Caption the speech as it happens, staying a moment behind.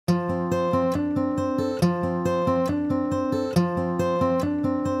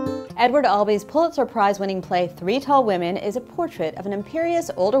Edward Albee's Pulitzer Prize-winning play Three Tall Women is a portrait of an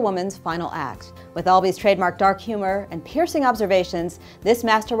imperious older woman's final act. With Albee's trademark dark humor and piercing observations, this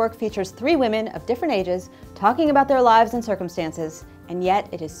masterwork features three women of different ages talking about their lives and circumstances, and yet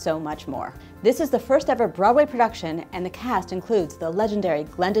it is so much more. This is the first ever Broadway production, and the cast includes the legendary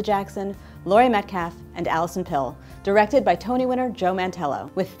Glenda Jackson, Laurie Metcalf, and Alison, directed by Tony winner Joe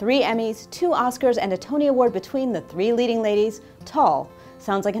Mantello. With 3 Emmys, 2 Oscars, and a Tony Award between the 3 leading ladies, tall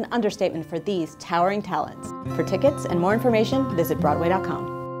sounds like an understatement for these towering talents. For tickets and more information, visit Broadway.com.